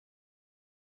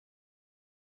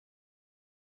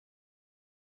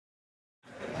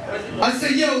I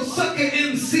say, yo, sucker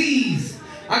MCs.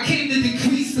 I came to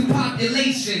decrease the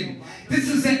population. This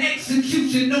is an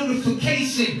execution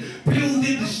notification. Build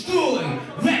and destroy,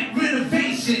 rap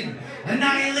renovation.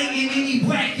 Annihilating any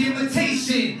whack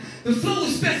imitation. The flow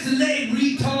is special ed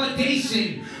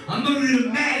retardation. I murdered a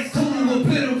mass total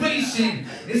obliteration.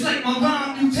 It's like my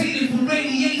rhyme mutated for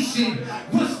radiation.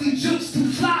 Ruste Juxx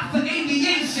too fly for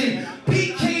aviation.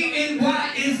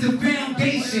 PKNY is the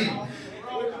foundation.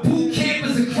 Boot camp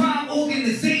is a crime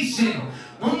organization.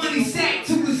 My money stacked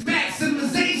to its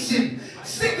maximization.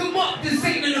 Stick 'em up, this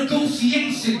ain't a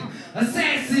negotiation.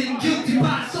 Assassin guilty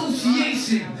by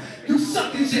association. You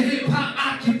suck at your hip-hop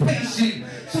occupation.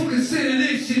 So consider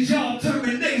this your job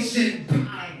termination.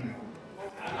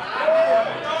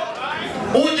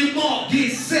 On your mark,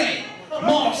 get set.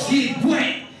 Marks get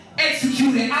wet.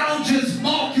 Executed, I don't just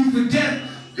mark you for death.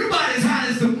 You about as hot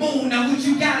as the moon, now what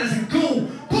you got is a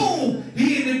goon. Boom,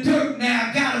 he in the dirt now,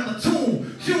 I got him a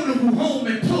tune. Funeral home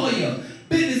employer,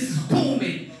 business is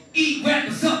booming. Eat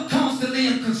rappers up constantly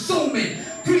and consuming.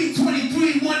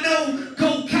 32310,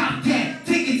 go cop that.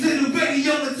 Take it to the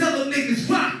radio and tell them niggas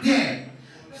rock that.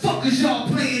 Fuck is y'all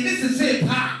playing, this is hip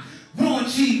hop.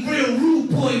 Raunchy, real rude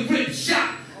boy, rip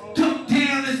shot. Duck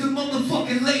down is the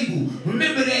motherfucking label.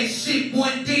 Remember that shit,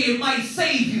 one day it might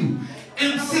save you.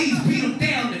 MCs beat them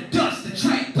down to dust. The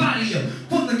track body up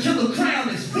from the killer crown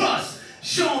is rust.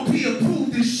 Sean P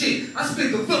approved this shit. I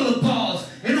spit gorilla bars.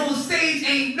 And on stage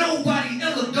ain't nobody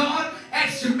illa God.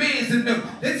 Ask your mans and them.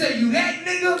 They tell you that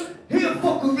nigga, he'll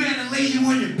fuck around and lay you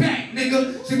on your